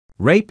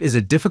Rape is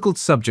a difficult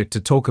subject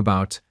to talk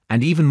about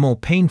and even more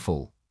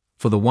painful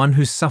for the one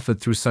who suffered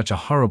through such a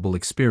horrible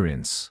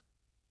experience.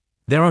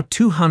 There are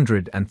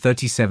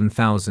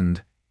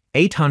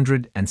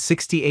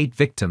 237,868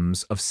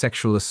 victims of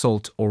sexual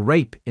assault or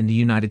rape in the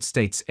United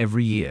States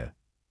every year.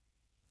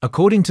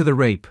 According to the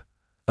Rape,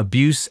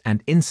 Abuse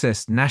and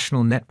Incest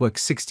National Network,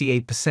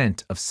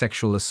 68% of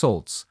sexual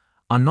assaults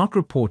are not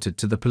reported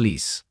to the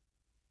police.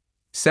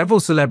 Several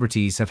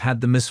celebrities have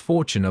had the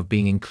misfortune of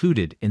being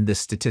included in this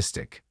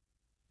statistic.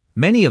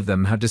 Many of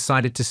them have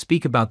decided to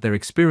speak about their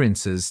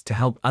experiences to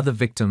help other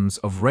victims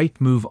of rape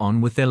move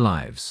on with their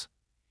lives.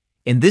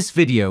 In this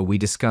video, we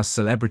discuss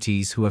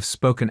celebrities who have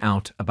spoken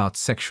out about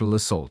sexual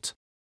assault.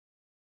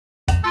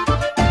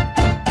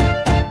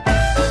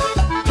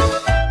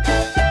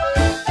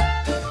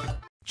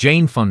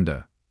 Jane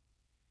Fonda.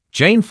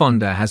 Jane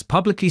Fonda has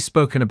publicly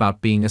spoken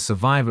about being a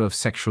survivor of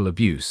sexual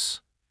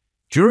abuse.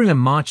 During a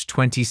March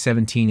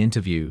 2017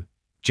 interview,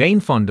 Jane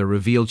Fonda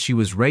revealed she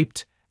was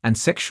raped and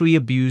sexually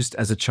abused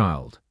as a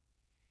child.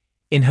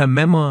 In her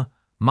memoir,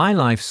 My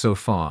Life So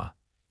Far,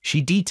 she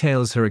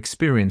details her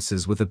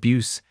experiences with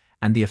abuse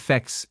and the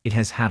effects it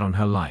has had on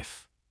her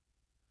life.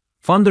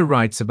 Fonda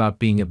writes about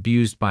being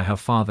abused by her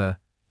father,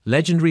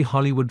 legendary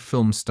Hollywood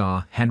film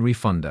star Henry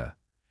Fonda,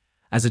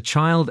 as a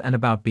child, and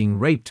about being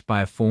raped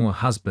by a former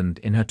husband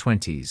in her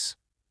 20s.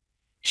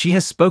 She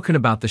has spoken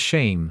about the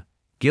shame,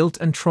 guilt,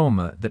 and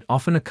trauma that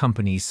often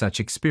accompanies such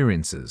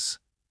experiences,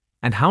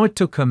 and how it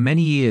took her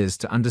many years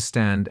to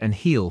understand and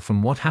heal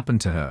from what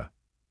happened to her.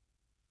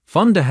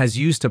 Fonda has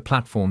used her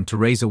platform to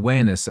raise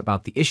awareness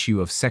about the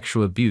issue of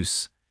sexual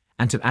abuse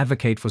and to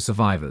advocate for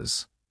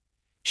survivors.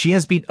 She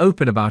has been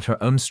open about her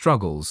own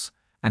struggles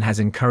and has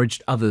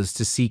encouraged others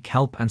to seek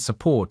help and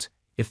support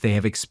if they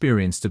have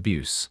experienced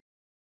abuse.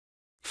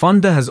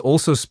 Fonda has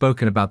also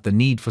spoken about the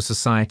need for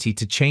society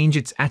to change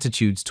its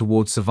attitudes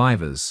towards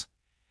survivors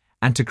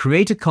and to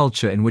create a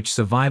culture in which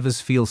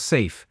survivors feel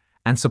safe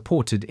and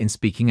supported in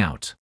speaking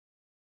out.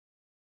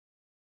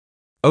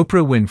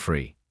 Oprah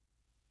Winfrey.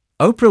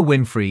 Oprah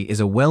Winfrey is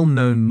a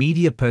well-known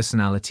media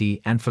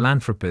personality and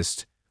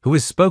philanthropist who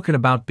has spoken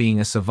about being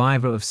a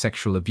survivor of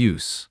sexual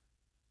abuse.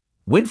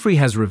 Winfrey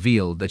has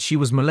revealed that she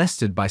was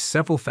molested by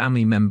several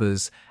family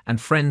members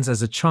and friends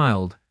as a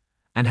child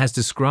and has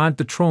described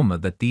the trauma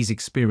that these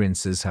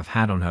experiences have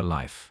had on her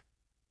life.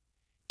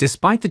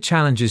 Despite the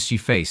challenges she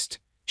faced,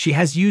 she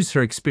has used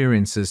her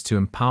experiences to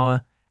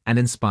empower and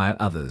inspire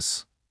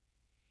others.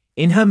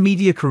 In her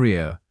media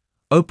career,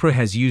 Oprah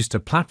has used her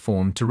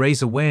platform to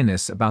raise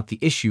awareness about the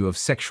issue of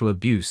sexual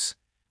abuse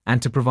and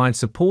to provide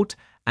support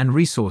and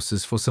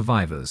resources for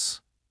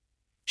survivors.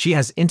 She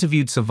has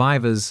interviewed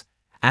survivors,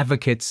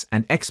 advocates,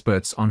 and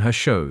experts on her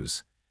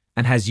shows,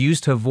 and has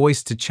used her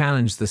voice to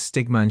challenge the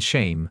stigma and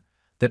shame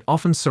that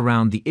often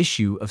surround the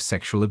issue of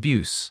sexual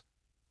abuse.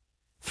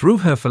 Through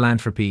her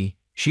philanthropy,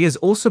 she has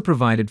also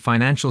provided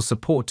financial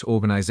support to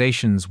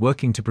organizations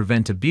working to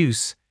prevent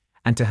abuse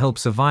and to help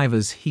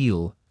survivors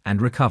heal and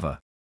recover.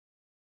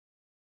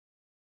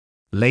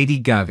 Lady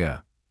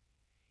Gaga.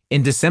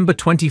 In December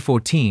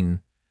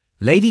 2014,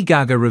 Lady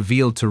Gaga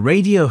revealed to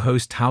radio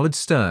host Howard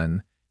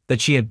Stern that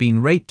she had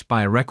been raped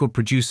by a record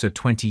producer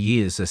 20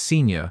 years her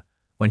senior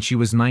when she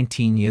was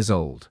 19 years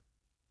old.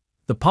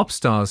 The pop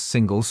star's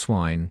single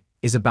Swine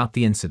is about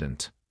the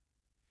incident.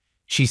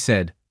 She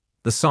said,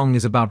 "The song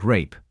is about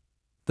rape.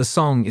 The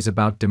song is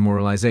about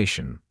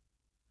demoralization.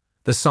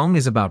 The song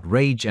is about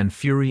rage and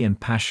fury and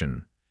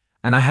passion,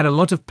 and I had a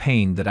lot of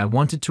pain that I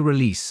wanted to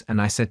release,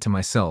 and I said to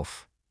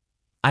myself,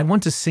 I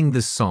want to sing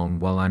this song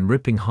while I'm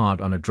ripping hard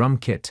on a drum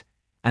kit,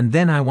 and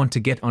then I want to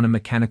get on a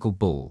mechanical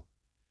bull,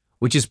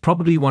 which is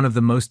probably one of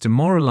the most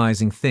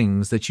demoralizing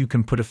things that you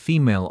can put a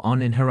female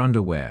on in her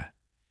underwear.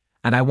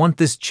 And I want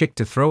this chick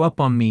to throw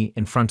up on me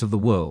in front of the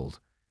world,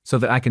 so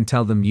that I can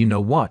tell them, you know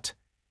what?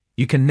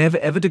 You can never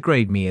ever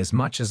degrade me as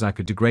much as I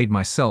could degrade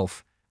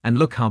myself, and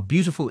look how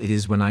beautiful it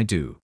is when I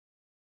do."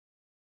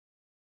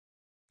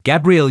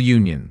 Gabrielle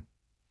Union.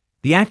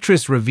 The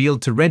actress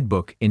revealed to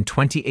Redbook in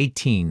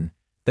 2018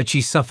 that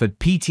she suffered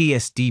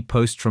PTSD,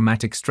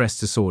 post-traumatic stress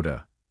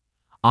disorder,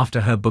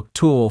 after her book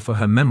tour for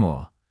her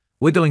memoir,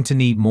 We're Going to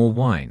Need More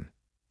Wine.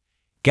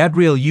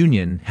 Gabrielle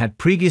Union had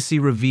previously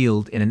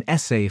revealed in an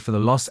essay for the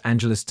Los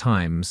Angeles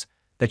Times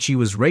that she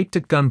was raped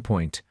at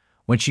gunpoint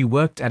when she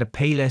worked at a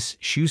Payless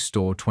shoe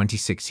store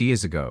 26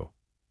 years ago.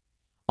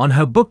 On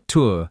her book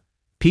tour,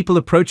 people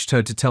approached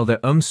her to tell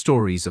their own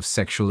stories of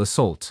sexual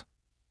assault.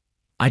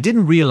 "I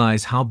didn't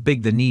realize how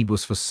big the need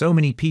was for so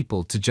many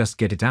people to just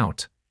get it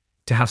out,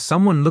 to have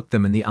someone look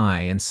them in the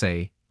eye and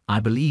say, 'I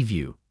believe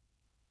you.'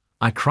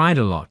 I cried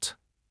a lot.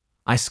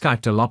 I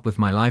Skyped a lot with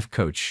my life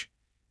coach,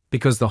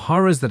 because the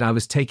horrors that I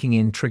was taking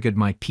in triggered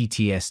my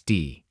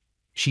PTSD,"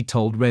 she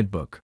told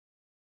Redbook.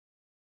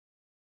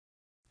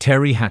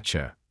 Terry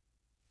Hatcher.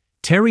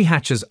 Terry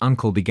Hatcher's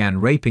uncle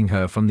began raping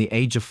her from the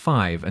age of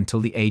 5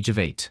 until the age of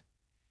 8.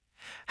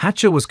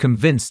 Hatcher was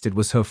convinced it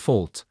was her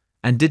fault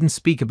and didn't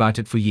speak about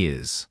it for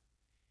years.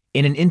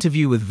 In an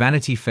interview with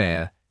Vanity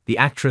Fair, the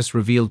actress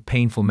revealed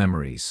painful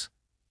memories.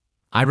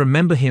 I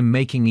remember him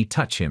making me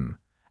touch him,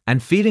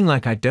 and feeling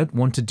like I don't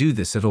want to do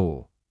this at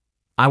all.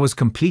 I was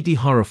completely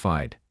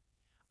horrified.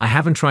 I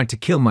haven't tried to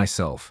kill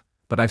myself,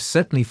 but I've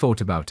certainly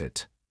thought about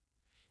it.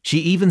 She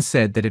even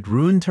said that it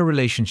ruined her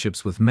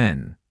relationships with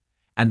men,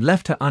 and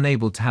left her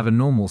unable to have a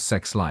normal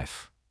sex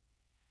life.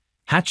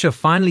 Hatcher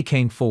finally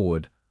came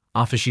forward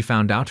after she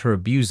found out her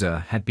abuser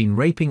had been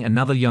raping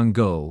another young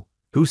girl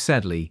who,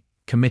 sadly,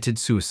 committed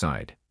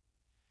suicide.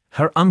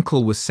 Her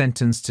uncle was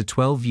sentenced to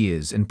 12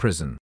 years in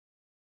prison.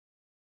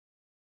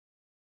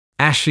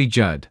 Ashley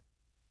Judd.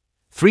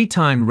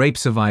 Three-time rape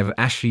survivor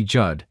Ashley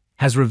Judd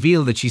has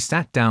revealed that she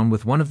sat down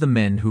with one of the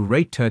men who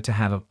raped her to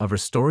have a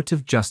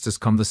restorative justice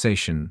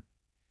conversation,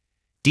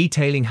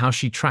 detailing how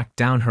she tracked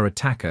down her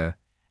attacker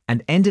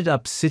and ended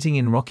up sitting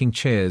in rocking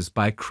chairs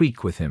by a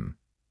creek with him.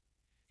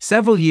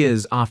 Several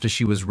years after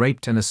she was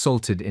raped and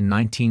assaulted in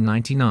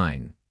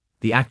 1999,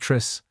 the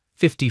actress,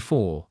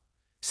 54,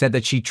 said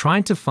that she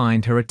tried to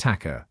find her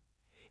attacker,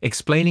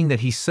 explaining that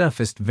he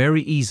surfaced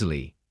very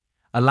easily,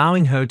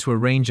 allowing her to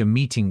arrange a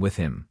meeting with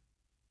him.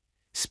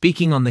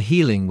 Speaking on the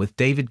Healing with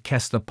David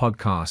Kessler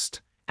podcast,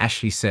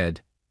 Ashley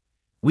said,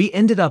 "We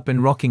ended up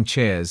in rocking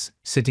chairs,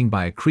 sitting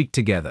by a creek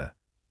together.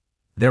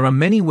 There are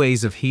many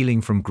ways of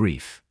healing from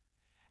grief,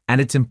 and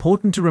it's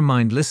important to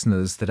remind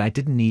listeners that I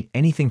didn't need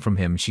anything from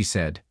him," she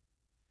said.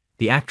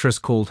 The actress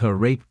called her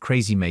rape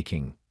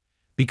crazy-making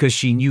because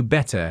she knew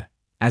better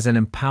as an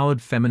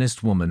empowered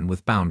feminist woman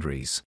with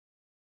boundaries.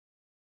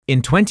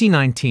 In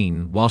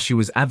 2019, while she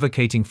was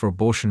advocating for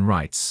abortion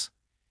rights,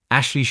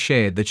 Ashley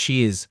shared that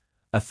she is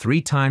a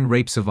three-time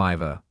rape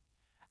survivor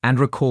and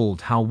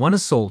recalled how one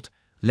assault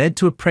led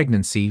to a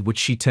pregnancy which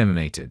she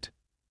terminated.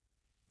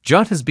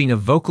 Judd has been a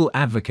vocal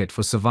advocate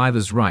for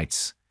survivors'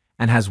 rights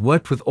and has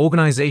worked with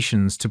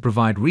organizations to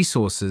provide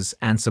resources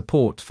and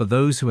support for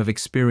those who have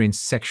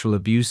experienced sexual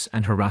abuse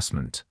and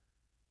harassment.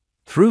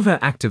 Through her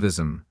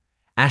activism,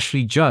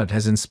 Ashley Judd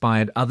has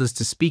inspired others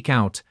to speak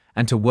out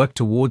and to work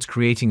towards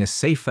creating a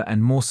safer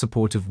and more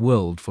supportive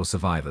world for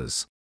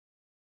survivors.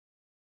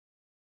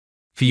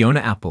 Fiona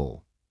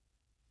Apple.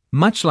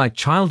 Much like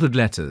childhood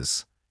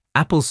letters,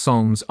 Apple's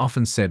songs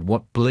often said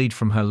what bleed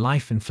from her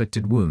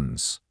life-inflicted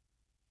wounds.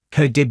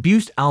 Her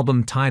debut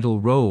album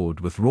titled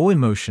roared with raw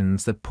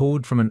emotions that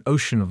poured from an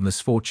ocean of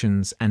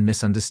misfortunes and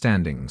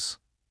misunderstandings.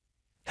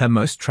 Her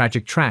most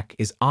tragic track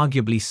is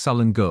arguably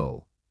Sullen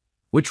Girl,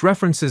 which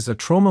references a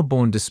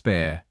trauma-born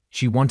despair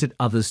she wanted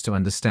others to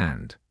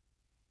understand.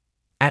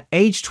 At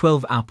age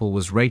 12, Apple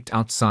was raped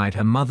outside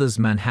her mother's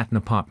Manhattan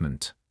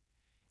apartment.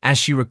 As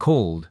she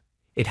recalled,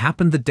 it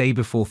happened the day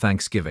before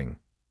Thanksgiving.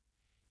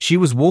 She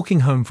was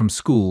walking home from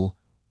school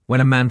when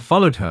a man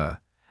followed her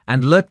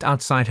and lurked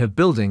outside her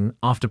building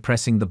after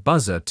pressing the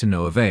buzzer to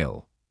no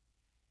avail.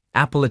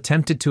 Apple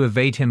attempted to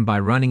evade him by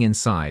running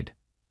inside,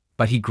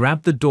 but he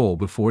grabbed the door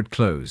before it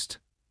closed.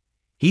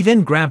 He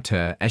then grabbed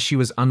her as she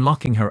was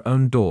unlocking her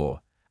own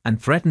door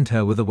and threatened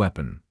her with a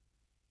weapon.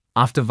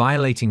 After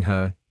violating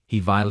her, he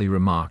vilely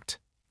remarked,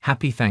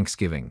 "Happy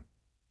Thanksgiving.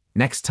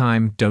 Next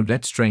time, don't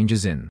let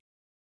strangers in."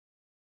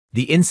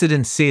 The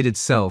incident seared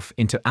itself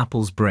into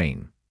Apple's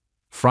brain.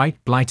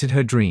 Fright blighted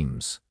her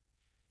dreams.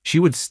 She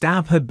would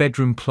stab her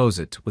bedroom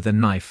closet with a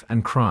knife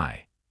and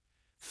cry.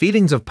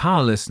 Feelings of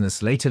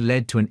powerlessness later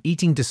led to an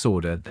eating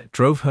disorder that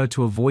drove her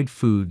to avoid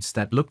foods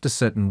that looked a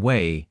certain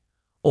way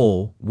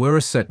or were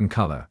a certain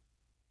color.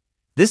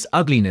 This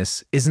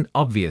ugliness isn't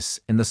obvious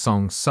in the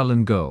song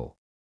Sullen Girl.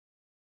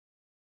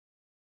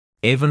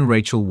 Evan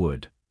Rachel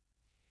Wood.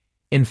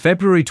 In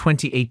February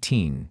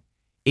 2018,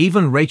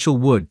 Evan Rachel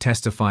Wood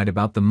testified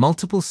about the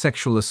multiple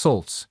sexual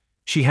assaults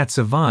she had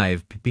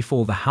survived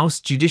before the House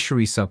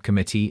Judiciary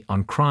Subcommittee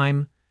on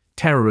Crime,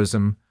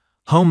 Terrorism,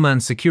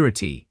 Homeland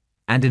Security,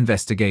 and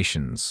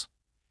Investigations.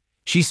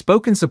 She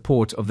spoke in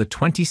support of the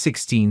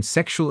 2016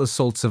 Sexual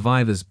Assault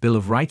Survivors Bill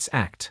of Rights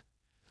Act,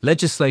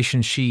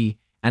 legislation she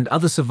and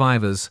other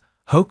survivors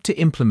hope to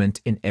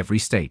implement in every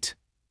state.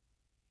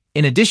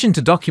 In addition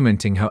to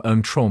documenting her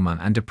own trauma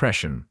and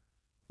depression,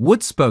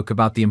 Wood spoke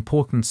about the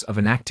importance of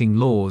enacting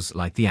laws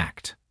like the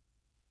Act.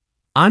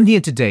 "I'm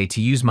here today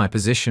to use my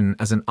position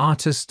as an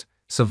artist,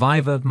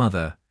 survivor,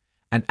 mother,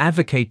 and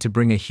advocate to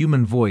bring a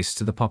human voice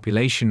to the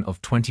population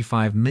of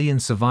 25 million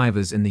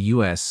survivors in the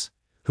U.S.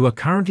 who are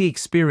currently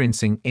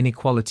experiencing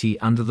inequality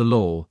under the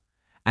law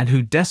and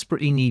who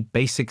desperately need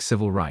basic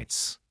civil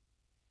rights.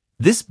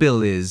 This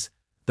bill is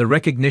the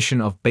recognition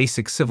of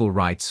basic civil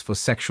rights for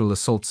sexual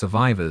assault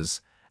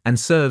survivors and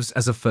serves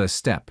as a first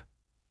step.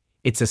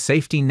 It's a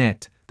safety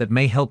net that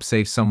may help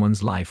save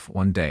someone's life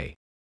one day."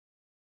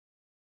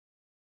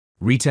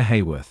 Rita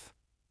Hayworth.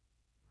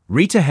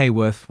 Rita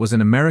Hayworth was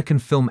an American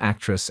film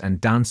actress and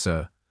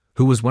dancer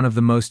who was one of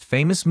the most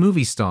famous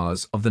movie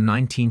stars of the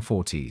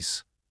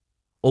 1940s.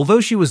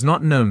 Although she was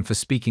not known for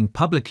speaking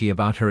publicly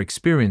about her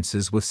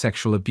experiences with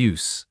sexual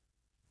abuse,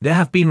 there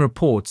have been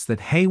reports that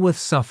Hayworth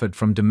suffered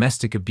from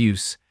domestic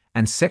abuse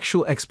and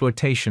sexual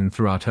exploitation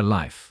throughout her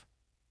life.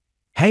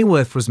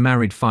 Hayworth was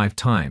married 5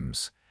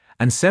 times,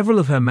 and several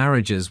of her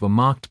marriages were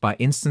marked by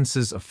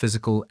instances of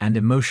physical and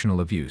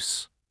emotional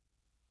abuse.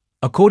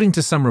 According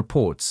to some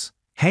reports,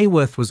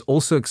 Hayworth was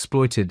also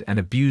exploited and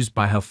abused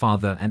by her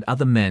father and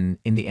other men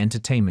in the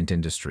entertainment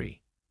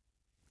industry.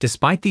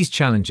 Despite these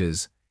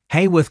challenges,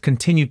 Hayworth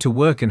continued to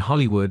work in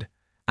Hollywood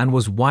and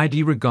was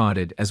widely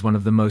regarded as one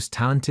of the most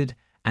talented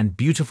and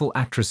beautiful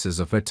actresses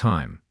of her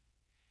time.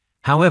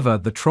 However,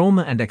 the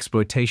trauma and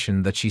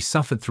exploitation that she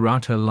suffered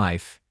throughout her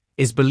life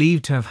is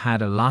believed to have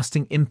had a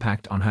lasting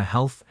impact on her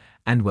health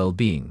and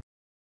well-being.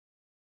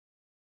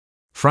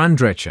 Fran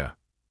Drescher.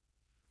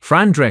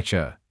 Fran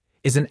Drescher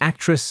is an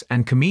actress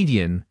and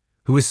comedian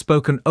who has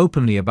spoken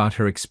openly about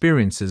her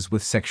experiences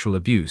with sexual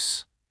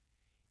abuse.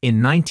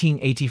 In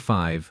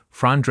 1985,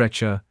 Fran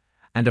Drescher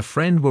and a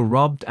friend were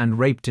robbed and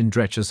raped in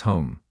Drescher's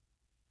home.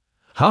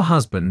 Her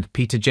husband,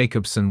 Peter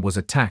Jacobson, was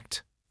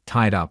attacked,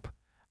 tied up,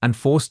 and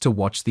forced to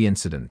watch the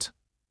incident.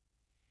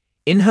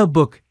 In her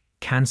book,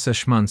 Cancer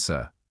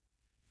Schmancer,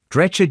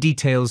 Drescher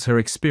details her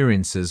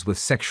experiences with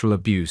sexual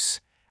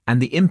abuse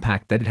and the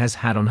impact that it has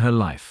had on her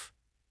life.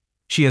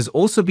 She has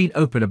also been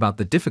open about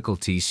the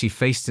difficulties she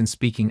faced in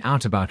speaking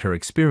out about her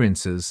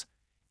experiences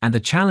and the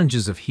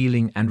challenges of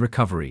healing and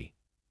recovery.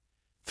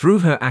 Through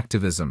her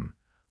activism,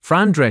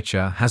 Fran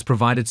Drescher has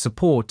provided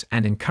support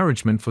and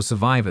encouragement for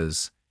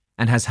survivors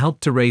and has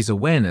helped to raise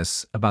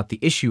awareness about the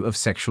issue of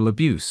sexual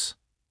abuse.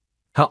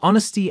 Her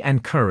honesty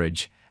and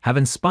courage have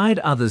inspired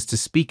others to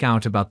speak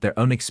out about their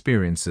own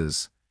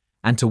experiences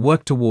and to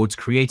work towards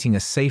creating a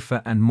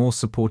safer and more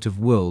supportive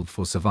world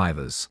for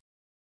survivors.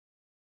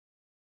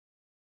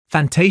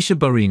 Fantasia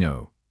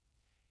Barrino.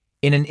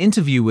 In an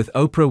interview with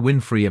Oprah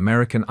Winfrey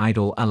American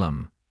Idol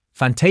alum,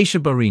 Fantasia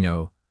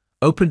Barrino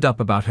opened up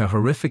about her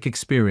horrific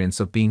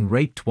experience of being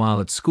raped while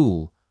at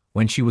school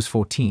when she was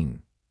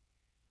 14.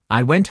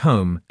 "I went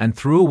home and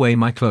threw away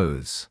my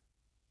clothes.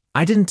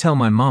 I didn't tell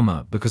my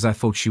mama because I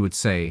thought she would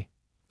say,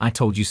 'I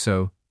told you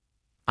so.'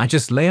 I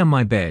just lay on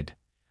my bed,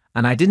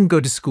 and I didn't go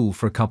to school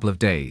for a couple of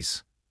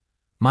days.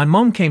 My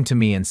mom came to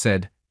me and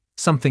said,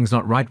 'Something's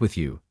not right with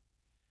you.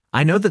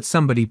 I know that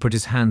somebody put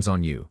his hands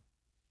on you.'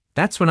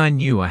 That's when I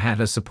knew I had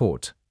her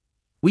support.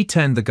 We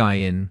turned the guy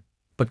in,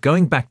 but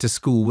going back to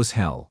school was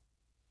hell."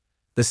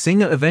 The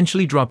singer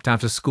eventually dropped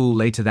out of school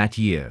later that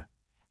year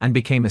and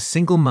became a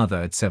single mother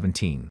at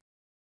 17.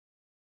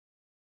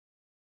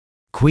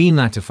 Queen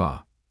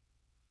Latifah.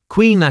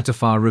 Queen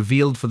Latifah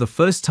revealed for the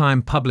first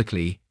time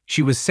publicly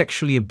she was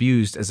sexually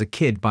abused as a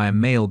kid by a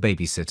male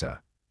babysitter,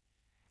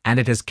 and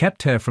it has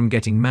kept her from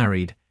getting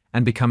married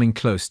and becoming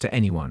close to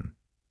anyone.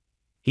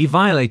 "He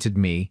violated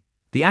me,"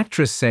 the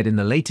actress said in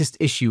the latest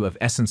issue of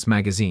Essence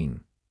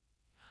magazine.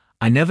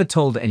 "I never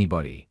told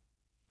anybody.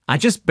 I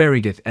just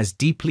buried it as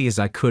deeply as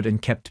I could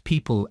and kept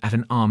people at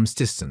an arm's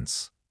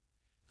distance."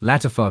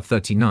 Latifah,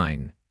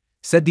 39,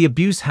 said the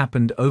abuse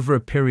happened over a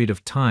period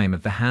of time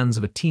at the hands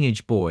of a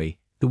teenage boy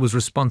who was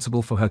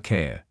responsible for her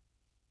care.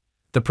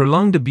 The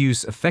prolonged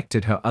abuse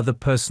affected her other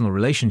personal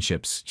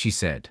relationships, she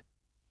said.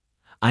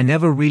 "I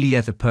never really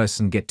let a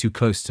person get too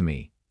close to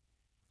me.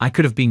 I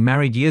could have been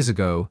married years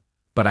ago,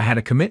 but I had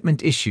a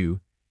commitment issue,"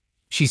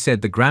 she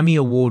said. The Grammy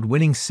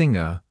Award-winning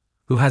singer,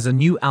 who has a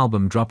new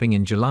album dropping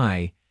in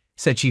July,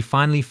 said she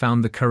finally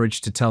found the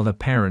courage to tell her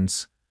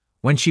parents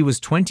when she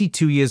was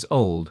 22 years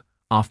old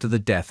after the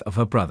death of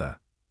her brother.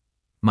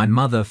 "My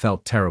mother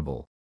felt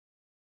terrible.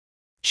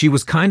 She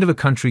was kind of a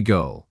country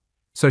girl,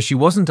 so she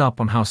wasn't up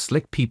on how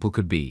slick people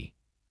could be.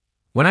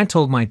 When I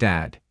told my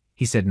dad,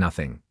 he said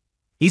nothing.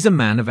 He's a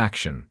man of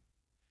action."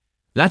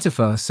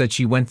 Latifah said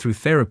she went through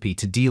therapy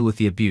to deal with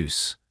the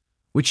abuse,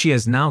 which she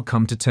has now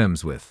come to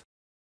terms with.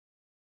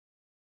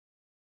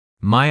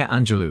 Maya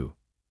Angelou.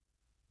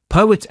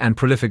 Poet and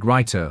prolific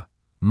writer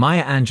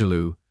Maya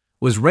Angelou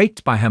was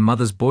raped by her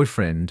mother's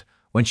boyfriend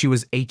when she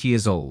was 8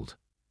 years old.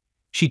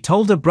 She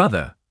told her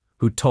brother,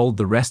 who told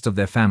the rest of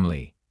their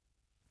family.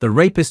 The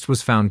rapist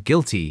was found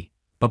guilty,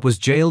 but was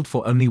jailed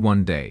for only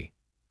 1 day.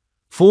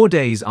 4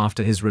 days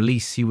after his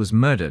release, he was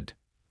murdered,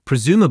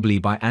 presumably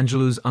by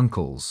Angelou's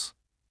uncles.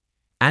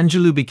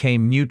 Angelou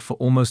became mute for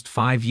almost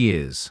 5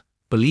 years,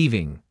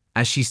 believing,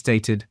 as she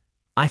stated,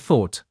 "I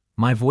thought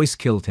my voice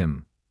killed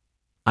him.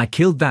 I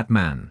killed that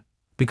man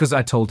because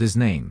I told his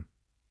name.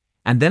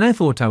 And then I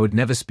thought I would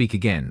never speak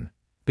again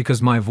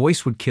because my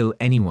voice would kill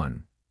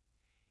anyone."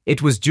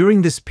 It was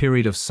during this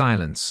period of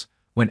silence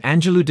when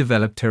Angelou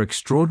developed her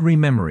extraordinary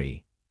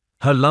memory,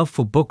 her love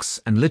for books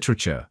and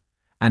literature,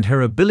 and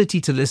her ability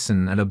to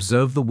listen and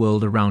observe the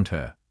world around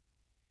her.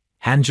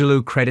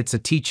 Angelou credits a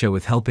teacher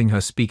with helping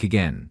her speak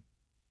again.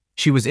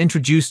 She was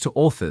introduced to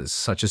authors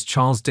such as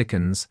Charles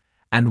Dickens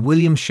and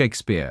William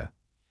Shakespeare,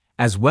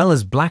 as well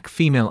as black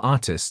female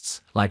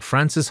artists like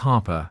Frances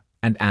Harper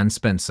and Anne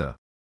Spencer.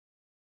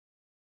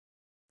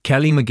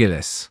 Kelly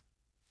McGillis.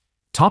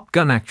 Top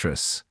Gun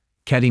actress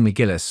Kelly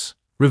McGillis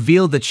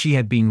revealed that she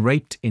had been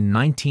raped in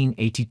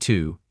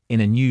 1982 in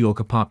a New York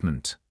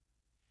apartment.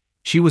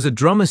 She was a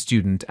drama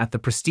student at the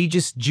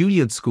prestigious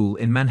Juilliard School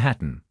in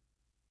Manhattan.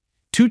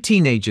 2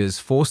 teenagers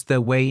forced their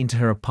way into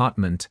her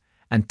apartment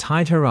and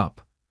tied her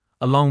up,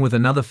 along with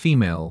another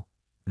female,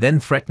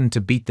 then threatened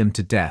to beat them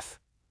to death,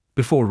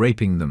 before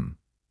raping them.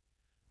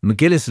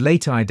 McGillis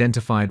later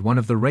identified one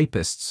of the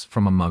rapists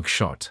from a mug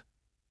shot.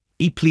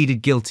 He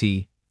pleaded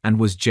guilty and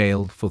was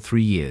jailed for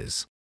 3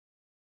 years.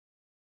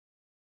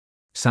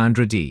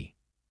 Sandra Dee.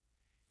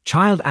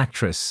 Child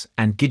actress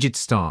and Gidget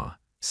star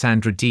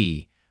Sandra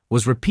Dee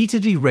was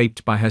repeatedly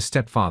raped by her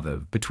stepfather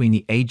between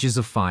the ages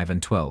of 5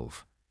 and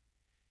 12.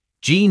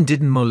 Gene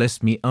didn't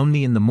molest me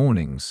only in the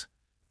mornings,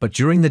 but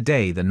during the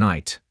day, the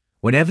night,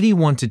 whenever he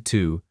wanted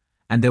to,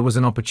 and there was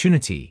an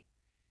opportunity.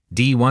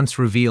 Dee once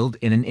revealed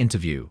in an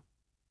interview.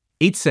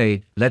 He'd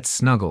say, "Let's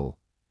snuggle,"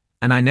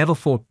 and I never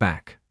fought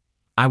back.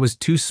 I was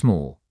too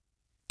small,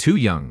 too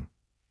young.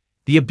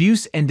 The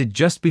abuse ended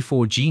just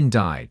before Gene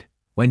died,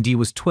 when Dee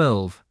was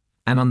 12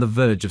 and on the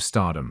verge of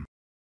stardom.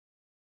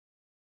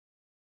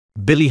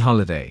 Billie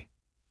Holiday.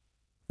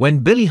 When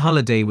Billie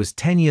Holiday was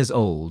 10 years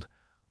old,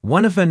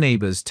 one of her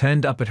neighbors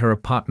turned up at her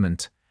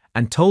apartment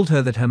and told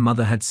her that her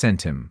mother had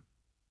sent him.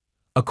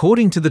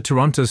 According to the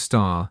Toronto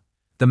Star,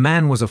 the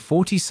man was a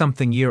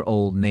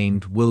 40-something-year-old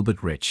named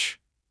Wilbert Rich.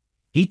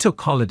 He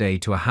took Holiday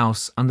to a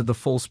house under the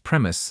false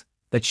premise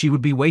that she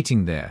would be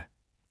waiting there,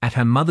 at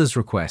her mother's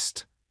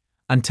request,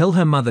 until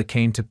her mother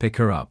came to pick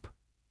her up.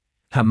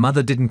 Her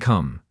mother didn't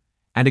come,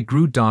 and it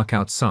grew dark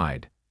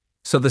outside,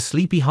 so the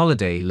sleepy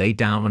Holiday lay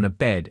down on a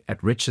bed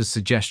at Rich's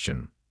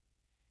suggestion.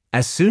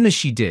 As soon as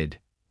she did,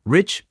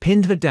 Rich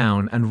pinned her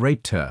down and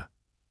raped her.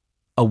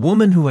 A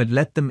woman who had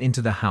let them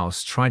into the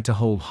house tried to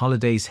hold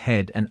Holiday's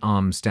head and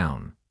arms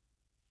down.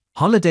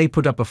 Holiday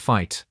put up a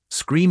fight,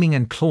 screaming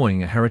and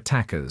clawing at her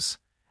attackers,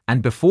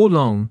 and before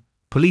long,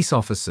 police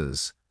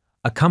officers,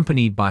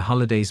 accompanied by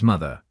Holiday's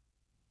mother,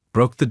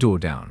 broke the door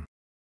down.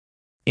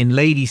 In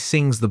Lady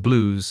Sings the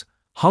Blues,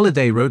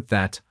 Holiday wrote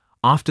that,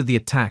 after the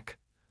attack,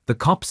 the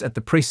cops at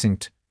the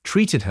precinct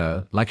treated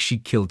her like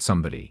she'd killed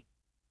somebody.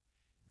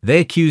 They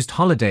accused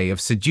Holiday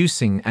of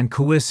seducing and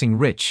coercing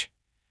Rich,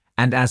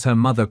 and as her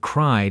mother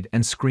cried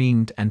and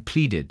screamed and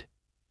pleaded,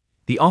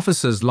 the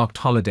officers locked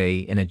Holiday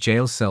in a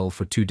jail cell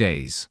for 2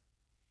 days.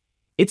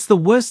 "It's the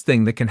worst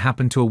thing that can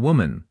happen to a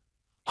woman,"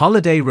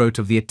 Holiday wrote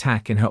of the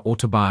attack in her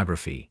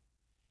autobiography.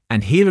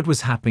 "And here it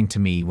was happening to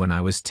me when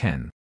I was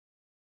 10.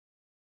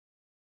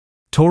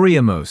 Tori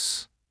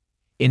Amos.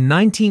 In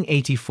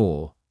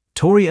 1984,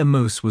 Tori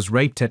Amos was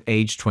raped at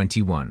age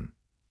 21.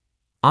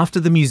 After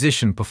the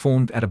musician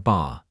performed at a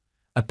bar,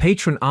 a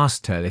patron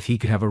asked her if he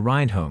could have a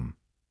ride home.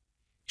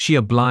 She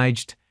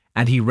obliged,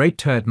 and he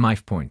raped her at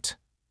knife point.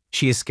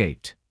 She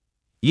escaped.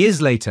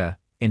 Years later,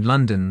 in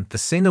London, the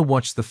singer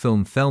watched the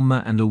film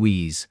Thelma and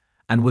Louise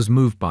and was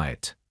moved by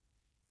it.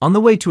 On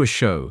the way to a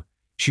show,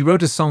 she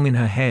wrote a song in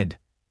her head,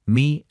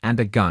 "Me and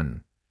a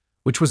Gun,"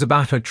 which was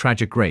about her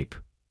tragic rape.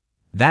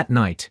 That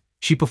night,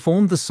 she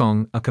performed the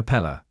song a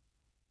cappella.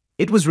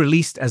 It was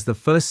released as the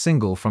first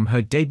single from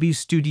her debut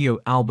studio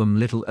album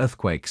Little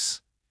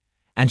Earthquakes,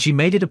 and she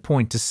made it a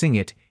point to sing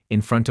it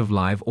in front of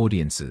live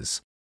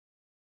audiences.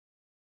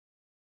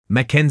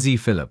 Mackenzie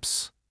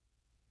Phillips.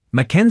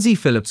 Mackenzie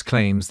Phillips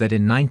claims that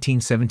in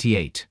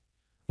 1978,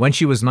 when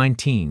she was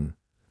 19,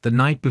 the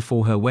night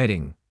before her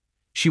wedding,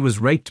 she was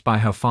raped by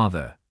her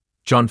father,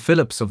 John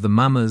Phillips of the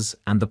Mamas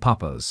and the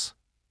Papas.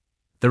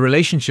 The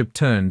relationship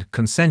turned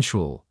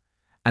consensual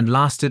and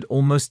lasted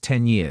almost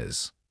 10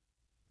 years.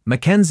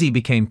 Mackenzie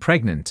became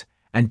pregnant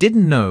and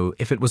didn't know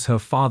if it was her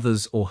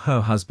father's or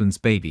her husband's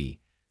baby,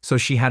 so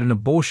she had an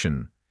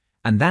abortion,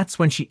 and that's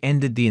when she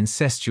ended the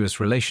incestuous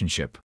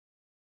relationship.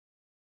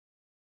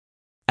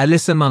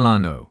 Alyssa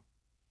Milano.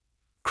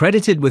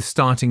 Credited with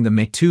starting the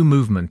Me Too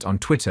movement on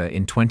Twitter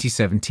in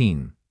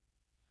 2017,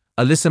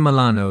 Alyssa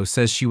Milano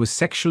says she was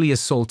sexually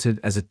assaulted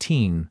as a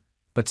teen,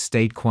 but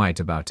stayed quiet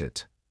about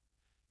it.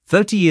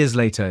 30 years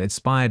later,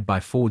 inspired by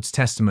Ford's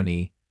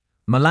testimony,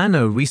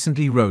 Milano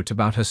recently wrote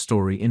about her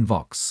story in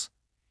Vox.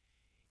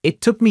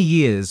 "It took me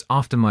years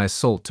after my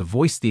assault to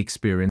voice the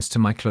experience to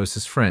my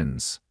closest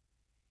friends.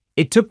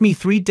 It took me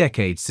 3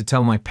 decades to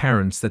tell my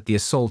parents that the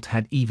assault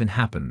had even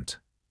happened.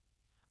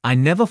 I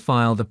never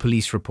filed a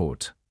police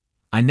report.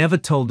 I never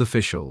told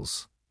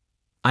officials.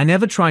 I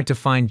never tried to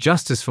find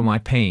justice for my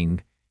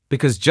pain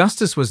because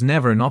justice was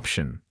never an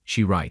option,"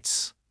 she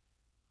writes.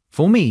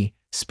 "For me,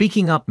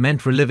 speaking up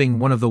meant reliving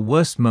one of the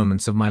worst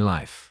moments of my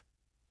life.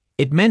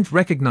 It meant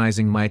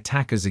recognizing my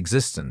attacker's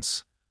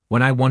existence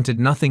when I wanted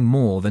nothing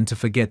more than to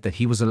forget that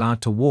he was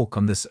allowed to walk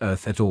on this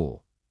earth at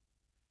all.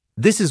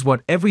 This is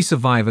what every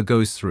survivor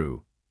goes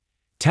through.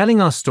 Telling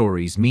our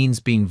stories means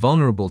being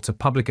vulnerable to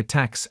public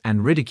attacks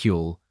and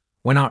ridicule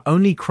when our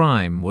only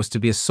crime was to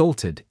be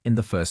assaulted in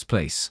the first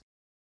place."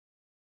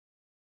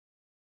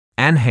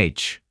 Anne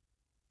H.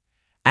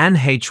 Anne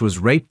H. was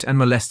raped and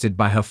molested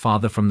by her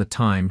father from the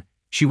time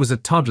she was a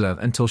toddler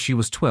until she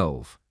was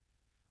 12,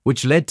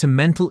 which led to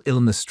mental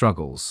illness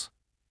struggles.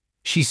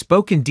 She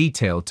spoke in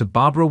detail to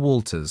Barbara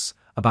Walters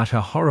about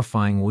her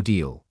horrifying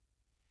ordeal.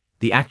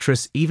 The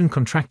actress even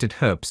contracted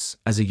herpes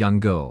as a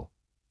young girl.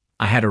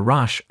 "I had a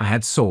rash, I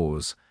had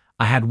sores,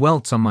 I had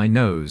welts on my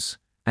nose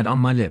and on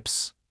my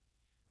lips.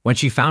 When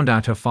she found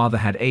out her father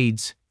had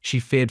AIDS, she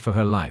feared for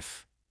her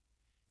life.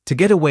 To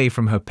get away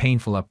from her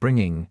painful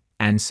upbringing,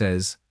 Anne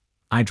says,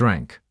 I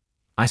drank.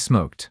 I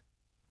smoked.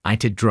 I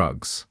did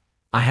drugs.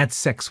 I had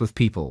sex with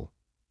people.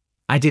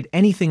 I did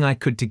anything I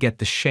could to get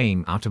the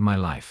shame out of my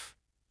life.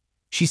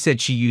 She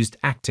said she used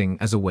acting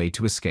as a way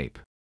to escape.